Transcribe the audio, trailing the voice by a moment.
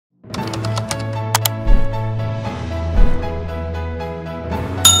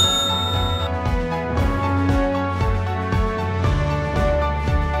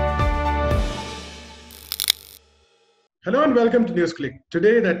Hello and welcome to Newsclick.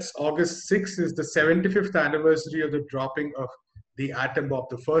 Today, that's August 6th, is the 75th anniversary of the dropping of the atom bomb,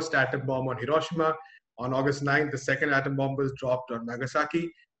 the first atom bomb on Hiroshima. On August 9th, the second atom bomb was dropped on Nagasaki.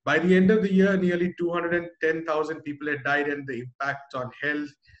 By the end of the year, nearly 210,000 people had died, and the impact on health,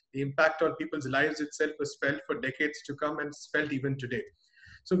 the impact on people's lives itself was felt for decades to come and is felt even today.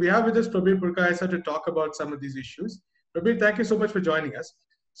 So we have with us Prabir Purkayastha to talk about some of these issues. Prabir, thank you so much for joining us.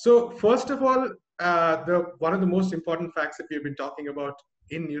 So first of all, one of the most important facts that we have been talking about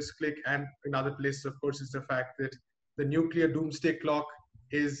in Newsclick and in other places, of course, is the fact that the nuclear doomsday clock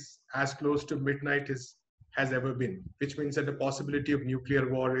is as close to midnight as has ever been, which means that the possibility of nuclear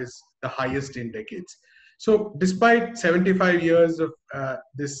war is the highest in decades. So despite 75 years of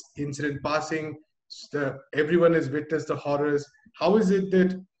this incident passing, everyone has witnessed the horrors. How is it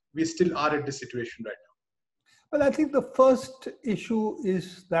that we still are at this situation right now? Well, I think the first issue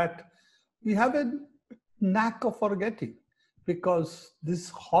is that we have a knack of forgetting, because these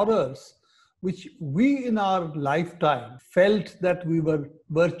horrors, which we in our lifetime felt that we were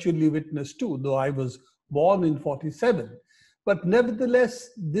virtually witness to, though I was born in 47, but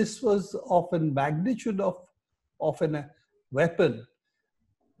nevertheless, this was of a magnitude of a weapon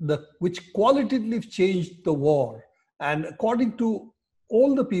which qualitatively changed the war. And according to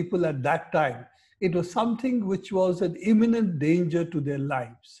all the people at that time, it was something which was an imminent danger to their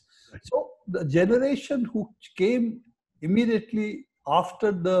lives. So the generation who came immediately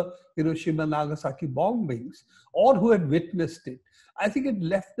after the Hiroshima Nagasaki bombings, or who had witnessed it, I think it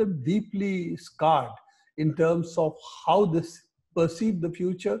left them deeply scarred in terms of how they perceived the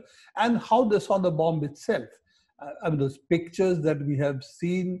future and how they saw the bomb itself. I mean, those pictures that we have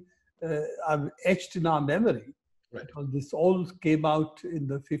seen are etched in our memory. Right. Because this all came out in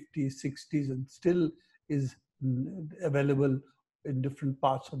the 50s, 60s, and still is available in different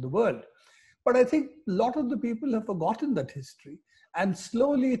parts of the world. But I think a lot of the people have forgotten that history, and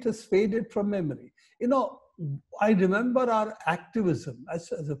slowly it has faded from memory. You know, I remember our activism as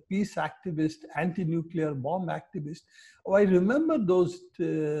a peace activist, anti-nuclear bomb activist. I remember those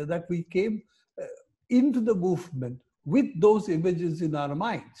that we came into the movement with those images in our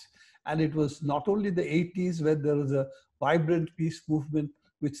minds. And it was not only the 80s where there was a vibrant peace movement,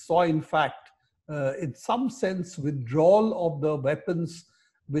 which saw, in fact, in some sense, withdrawal of the weapons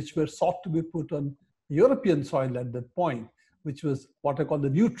which were sought to be put on European soil at that point, which was what I call the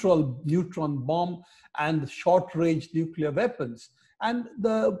neutron bomb and short-range nuclear weapons. And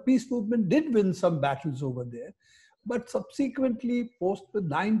the peace movement did win some battles over there. But subsequently, post the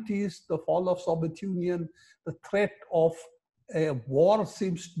 90s, the fall of Soviet Union, the threat of a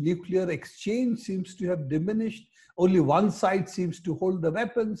nuclear exchange seems to have diminished. Only one side seems to hold the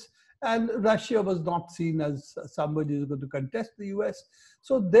weapons, and Russia was not seen as somebody who's going to contest the US.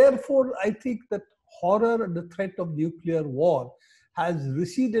 So therefore, I think that horror and the threat of nuclear war has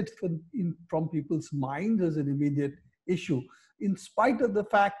receded from people's minds as an immediate issue, in spite of the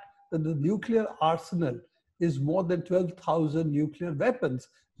fact that the nuclear arsenal is more than 12,000 nuclear weapons,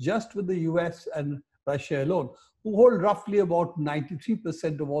 just with the US and Russia alone, who hold roughly about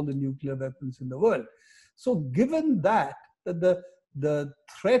 93% of all the nuclear weapons in the world. So given that the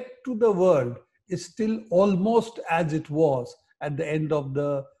threat to the world is still almost as it was at the end of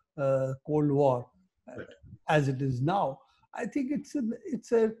the Cold War, as it is now, I think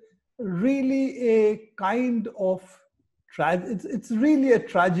it's really a kind of it's really a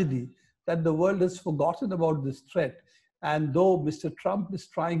tragedy that the world has forgotten about this threat. And though Mr. Trump is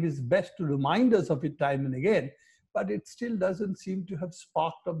trying his best to remind us of it time and again, but it still doesn't seem to have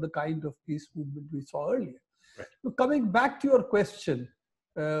sparked up the kind of peace movement we saw earlier. Right. So coming back to your question,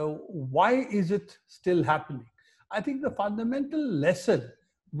 why is it still happening? I think the fundamental lesson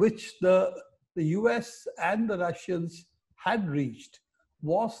which the US and the Russians had reached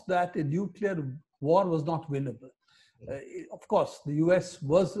was that a nuclear war was not winnable. Of course, the US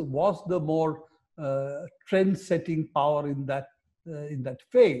was the more trend-setting power in that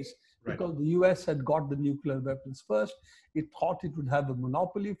phase, because the US had got the nuclear weapons first. It thought it would have a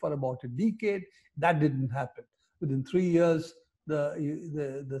monopoly for about a decade. That didn't happen. Within 3 years,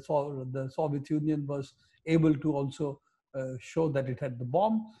 the Soviet Union was able to also show that it had the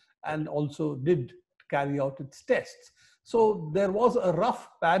bomb, and also did carry out its tests. So there was a rough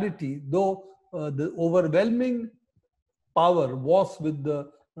parity, though the overwhelming power was with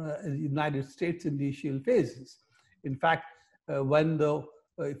the United States in the initial phases. In fact,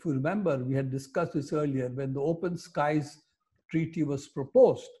 if you remember, we had discussed this earlier, when the Open Skies Treaty was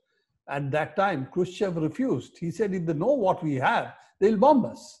proposed, at that time, Khrushchev refused. He said, if they know what we have, they'll bomb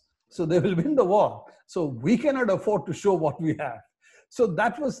us. So they will win the war. So we cannot afford to show what we have. So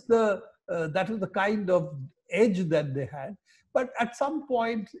that was the That was the kind of edge that they had. But at some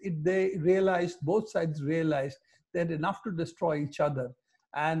point, they realized, both sides realized, they had enough to destroy each other.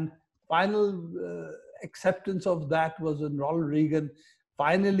 And final acceptance of that was when Ronald Reagan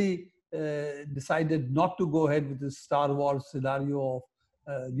finally decided not to go ahead with this Star Wars scenario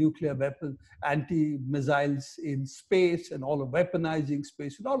of nuclear weapons, anti-missiles in space, and all of weaponizing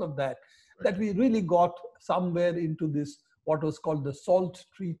space, and all of that, that we really got somewhere into this, what was called the SALT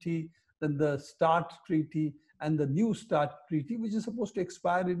Treaty, then the START Treaty, and the New START Treaty, which is supposed to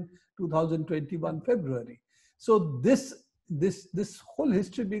expire in 2021 February. So this whole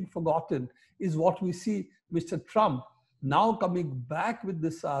history being forgotten is what we see Mr. Trump now coming back with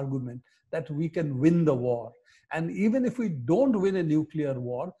this argument that we can win the war. And even if we don't win a nuclear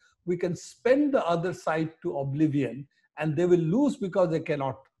war, we can spend the other side to oblivion, and they will lose because they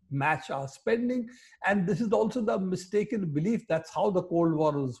cannot match our spending. And this is also the mistaken belief that's how the Cold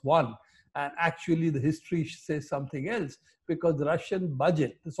War was won. And actually the history says something else, because the Russian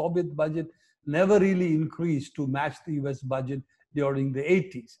budget, the Soviet budget, never really increased to match the US budget during the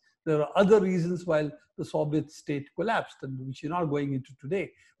 80s. There are other reasons why the Soviet state collapsed, and which you're not going into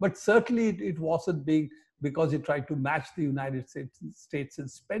today. But certainly it wasn't being because it tried to match the United States in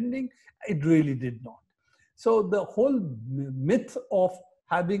spending. It really did not. So the whole myth of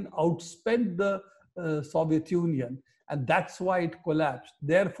having outspent the Soviet Union, and that's why it collapsed.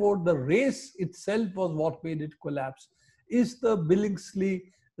 Therefore, the race itself was what made it collapse, is the Billingsley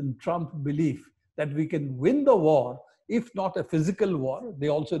and Trump belief that we can win the war, if not a physical war. They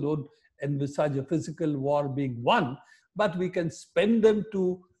also don't envisage a physical war being won, but we can spend them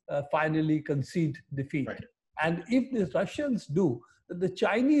to finally concede defeat. Right. And if the Russians do, the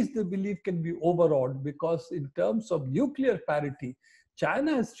Chinese, they believe, can be overawed, because in terms of nuclear parity,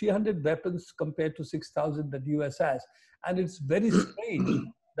 China has 300 weapons compared to 6,000 that US has. And it's very strange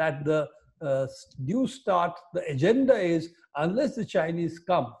that the New START, the agenda is, unless the Chinese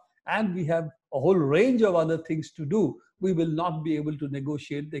come and we have a whole range of other things to do, we will not be able to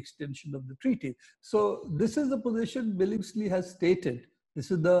negotiate the extension of the treaty. So this is the position Billingsley has stated. This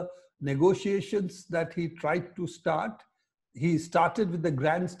is the negotiations that he tried to start. He started with the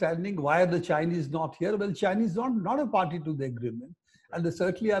grandstanding. Why are the Chinese not here? Well, Chinese are not a party to the agreement. And they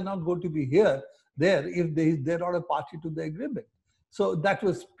certainly are not going to be there if they're not a party to the agreement. So that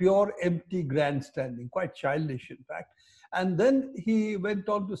was pure empty grandstanding, quite childish, in fact. And then he went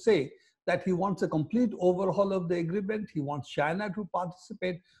on to say that he wants a complete overhaul of the agreement. He wants China to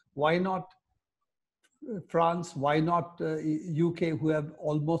participate. Why not France? Why not UK, who have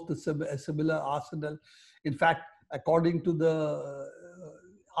almost a similar arsenal? In fact, according to the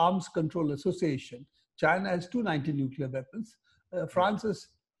Arms Control Association, China has 290 nuclear weapons. France has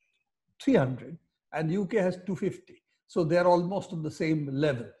 300, and UK has 250. So they're almost on the same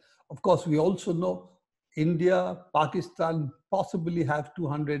level. Of course, we also know India, Pakistan possibly have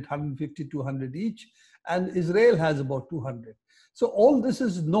 200, 150, 200 each, and Israel has about 200. So all this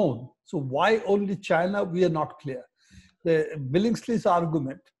is known. So why only China? We are not clear. The Billingsley's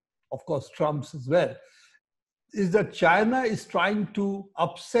argument, of course Trump's as well, is that China is trying to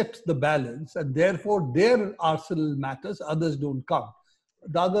upset the balance, and therefore their arsenal matters, others don't come.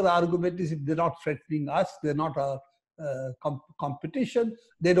 The other argument is, if they're not threatening us, they're not our competition,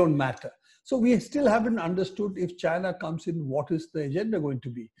 they don't matter. So we still haven't understood, if China comes in, what is the agenda going to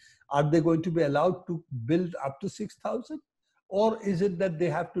be? Are they going to be allowed to build up to 6,000? Or is it that they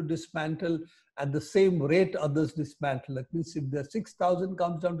have to dismantle at the same rate others dismantle? That means if the 6,000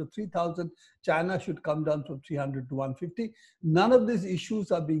 comes down to 3,000, China should come down from 300 to 150. None of these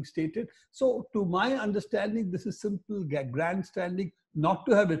issues are being stated. So to my understanding, this is simple grandstanding not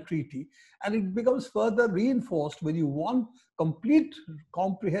to have a treaty. And it becomes further reinforced when you want complete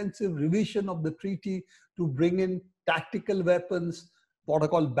comprehensive revision of the treaty to bring in tactical weapons, what are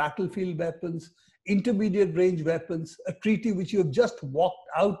called battlefield weapons, intermediate range weapons, a treaty which you have just walked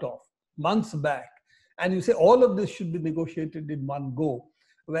out of months back. And you say all of this should be negotiated in one go,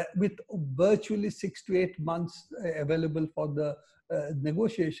 with virtually 6 to 8 months available for the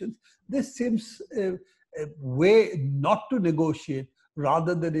negotiations. This seems a way not to negotiate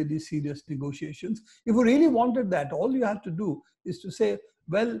rather than any serious negotiations. If you really wanted that, all you have to do is to say,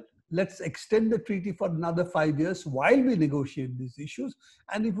 well, let's extend the treaty for another 5 years while we negotiate these issues.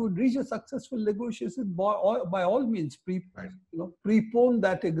 And if we reach a successful negotiation, by all means, prepone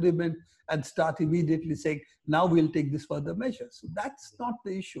that agreement and start immediately saying, now we'll take this further measures. So that's not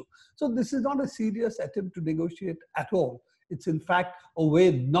the issue. So this is not a serious attempt to negotiate at all. It's in fact a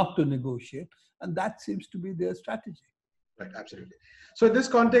way not to negotiate. And that seems to be their strategy. Right, absolutely. So in this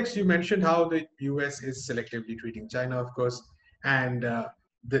context, you mentioned how the US is selectively treating China, of course, and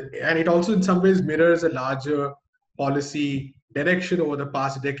and it also in some ways mirrors a larger policy direction over the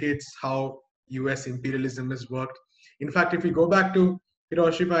past decades, how US imperialism has worked. In fact, if we go back to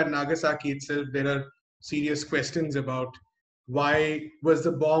Hiroshima and Nagasaki itself, there are serious questions about why was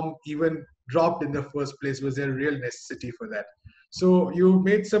the bomb even dropped in the first place? Was there a real necessity for that? So you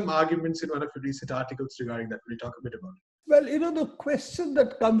made some arguments in one of your recent articles regarding that. Will you talk a bit about it? Well, the question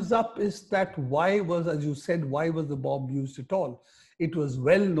that comes up is that why was, as you said, why was the bomb used at all? It was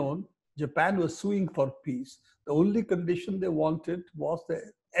well known. Japan was suing for peace. The only condition they wanted was the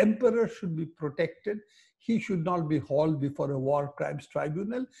emperor should be protected. He should not be hauled before a war crimes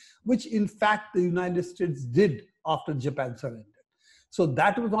tribunal, which in fact the United States did after Japan surrendered. So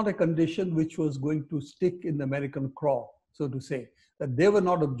that was not a condition which was going to stick in the American craw, so to say, that they were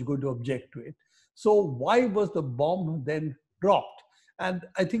not going to object to it. So why was the bomb then dropped? And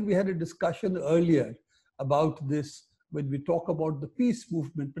I think we had a discussion earlier about this when we talk about the peace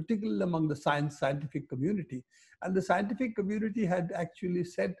movement, particularly among the scientific community. And the scientific community had actually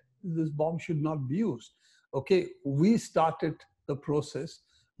said this bomb should not be used. Okay, we started the process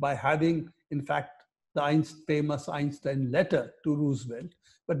by having, in fact, the famous Einstein letter to Roosevelt.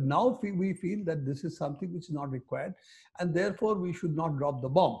 But now we feel that this is something which is not required, and therefore we should not drop the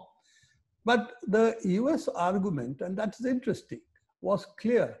bomb. But the US argument, and that's interesting, was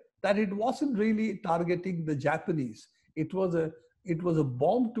clear that it wasn't really targeting the Japanese. It was a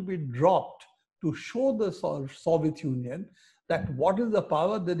bomb to be dropped to show the Soviet Union that what is the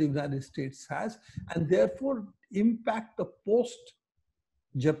power that the United States has, and therefore impact the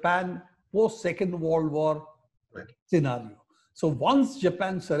post-Japan, post-Second World War scenario. So once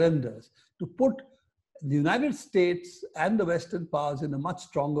Japan surrenders, to put the United States and the Western powers in a much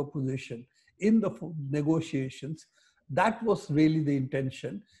stronger position in the negotiations, that was really the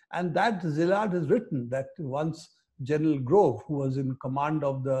intention. And that Szilard has written that once General Grove, who was in command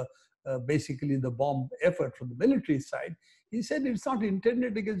of the basically the bomb effort from the military side, he said it's not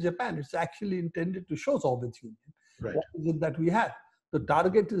intended against Japan, it's actually intended to show Soviet Union. Right. What is it that we have? The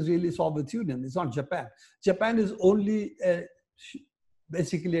target is really Soviet Union, it's not Japan. Japan is only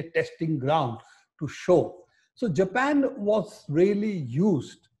basically a testing ground to show. So Japan was really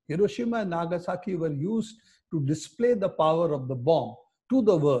used. Hiroshima and Nagasaki were used to display the power of the bomb to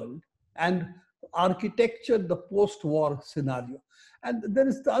the world and architecture the post-war scenario. And there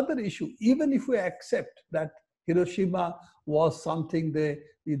is the other issue. Even if we accept that Hiroshima was something the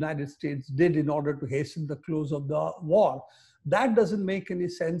United States did in order to hasten the close of the war, that doesn't make any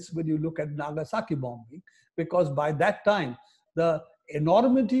sense when you look at Nagasaki bombing, because by that time, the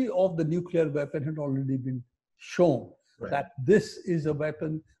enormity of the nuclear weapon had already been shown. Right. That this is a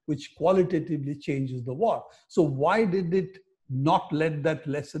weapon which qualitatively changes the war. So why did it not let that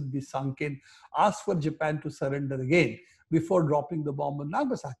lesson be sunk in, ask for Japan to surrender again before dropping the bomb on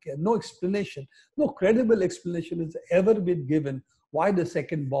Nagasaki? And no explanation, no credible explanation has ever been given why the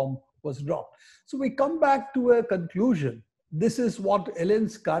second bomb was dropped. So we come back to a conclusion. This is what Ellen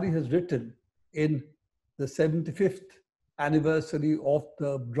Scary has written in the 75th anniversary of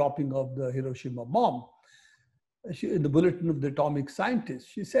the dropping of the Hiroshima bomb. In the Bulletin of the Atomic Scientists,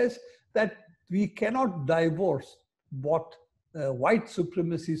 she says that we cannot divorce what white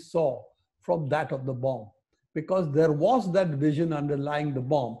supremacy saw from that of the bomb, because there was that vision underlying the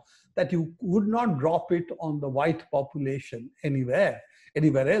bomb that you would not drop it on the white population anywhere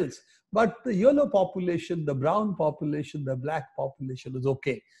else. But the yellow population, the brown population, the black population is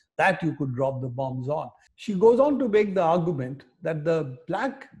okay. That you could drop the bombs on. She goes on to make the argument that the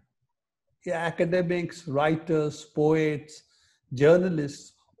black academics, writers, poets,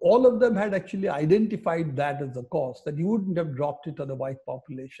 journalists, all of them had actually identified that as the cause, that you wouldn't have dropped it on the white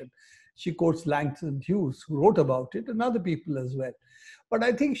population. She quotes Langston Hughes, who wrote about it, and other people as well. But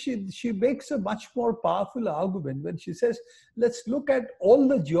I think she makes a much more powerful argument when she says, let's look at all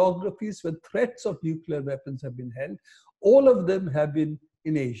the geographies where threats of nuclear weapons have been held. All of them have been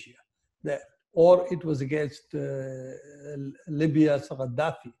in Asia, or it was against Libya's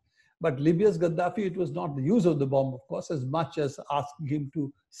Gaddafi. But Libya's Gaddafi, it was not the use of the bomb, of course, as much as asking him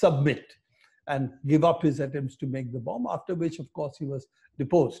to submit and give up his attempts to make the bomb, after which, of course, he was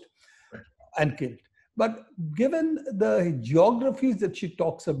deposed and killed. But given the geographies that she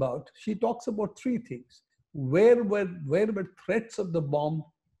talks about three things. Where were threats of the bomb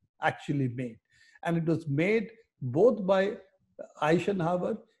actually made? And it was made both by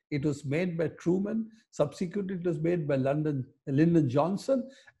Eisenhower, it was made by Truman, subsequently it was made by Lyndon Johnson,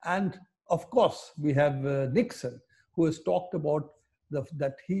 and of course we have Nixon, who has talked about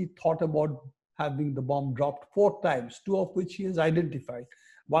that he thought about having the bomb dropped 4 times, 2 of which he has identified.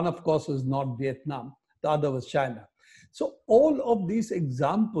 One, of course, was not Vietnam, the other was China. So all of these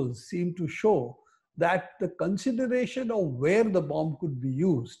examples seem to show that the consideration of where the bomb could be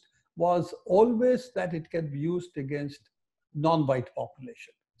used was always that it can be used against non-white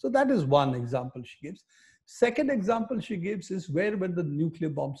population. So that is one example she gives. Second example she gives is where were the nuclear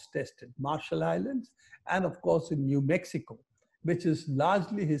bombs tested? Marshall Islands and of course in New Mexico, which is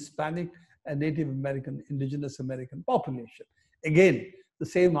largely Hispanic and Native American, indigenous American population. Again, the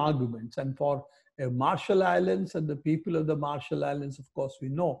same arguments. And for Marshall Islands and the people of the Marshall Islands, of course, we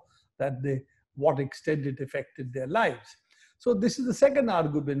know that what extent it affected their lives. So this is the second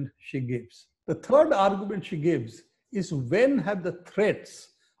argument she gives. The third argument she gives is when have the threats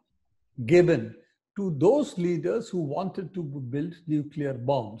given to those leaders who wanted to build nuclear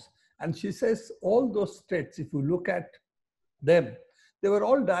bombs. And she says all those threats, if you look at them, they were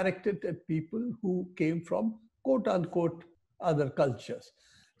all directed at people who came from quote unquote other cultures.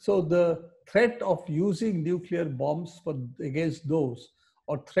 So the threat of using nuclear bombs against those,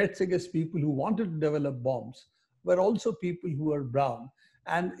 or threats against people who wanted to develop bombs, were also people who were brown.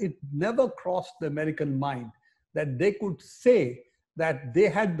 And it never crossed the American mind that they could say that they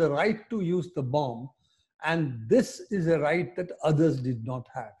had the right to use the bomb, and this is a right that others did not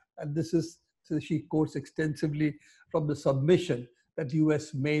have. And this is, so she quotes extensively from the submission that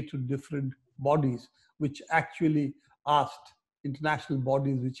US made to different bodies, which actually asked, international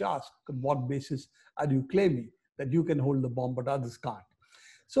bodies which asked, on what basis are you claiming that you can hold the bomb but others can't?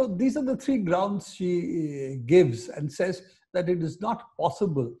 So these are the three grounds she gives and says that it is not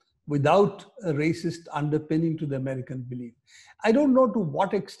possible without a racist underpinning to the American belief. I don't know to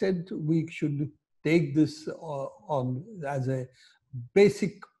what extent we should take this on as a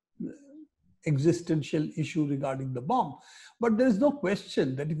basic existential issue regarding the bomb. But there is no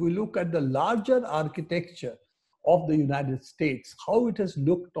question that if we look at the larger architecture of the United States, how it has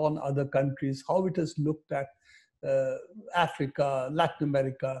looked on other countries, how it has looked at Africa, Latin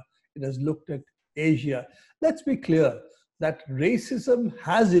America, it has looked at Asia. Let's be clear that racism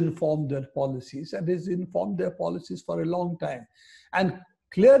has informed their policies and has informed their policies for a long time. And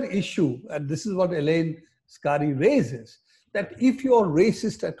clear issue, and this is what Elaine Scarry raises, that if you're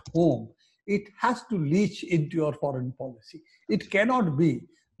racist at home, it has to leach into your foreign policy. It cannot be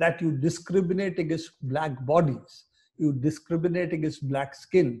that you discriminate against black bodies, you discriminate against black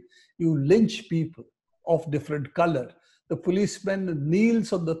skin, you lynch people of different color. The policeman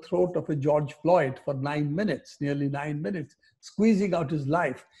kneels on the throat of a George Floyd for 9 minutes, nearly 9 minutes, squeezing out his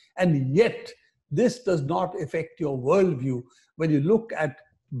life. And yet, this does not affect your worldview when you look at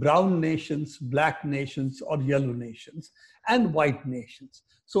brown nations, black nations, or yellow nations, and white nations.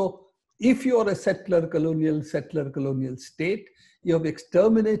 So if you're a settler colonial state, you have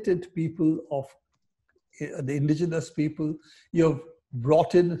exterminated people of the indigenous people, you have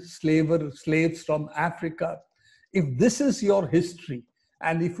brought in slaves from Africa. If this is your history,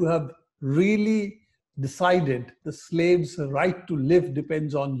 and if you have really decided the slaves' right to live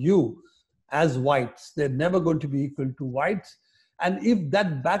depends on you as whites, they're never going to be equal to whites. And if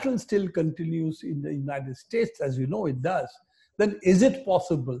that battle still continues in the United States, as you know it does, then is it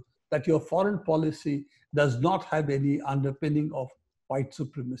possible that your foreign policy does not have any underpinning of white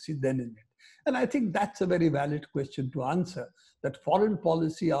supremacy then in it? And I think that's a very valid question to answer, that foreign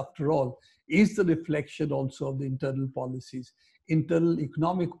policy, after all, is the reflection also of the internal policies, internal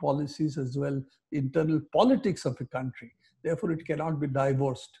economic policies as well, internal politics of a country. Therefore, it cannot be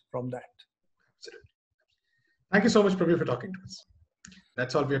divorced from that. Absolutely. Thank you so much, Prabir, for talking to us.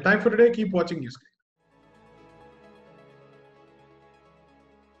 That's all we have time for today. Keep watching Newsclick.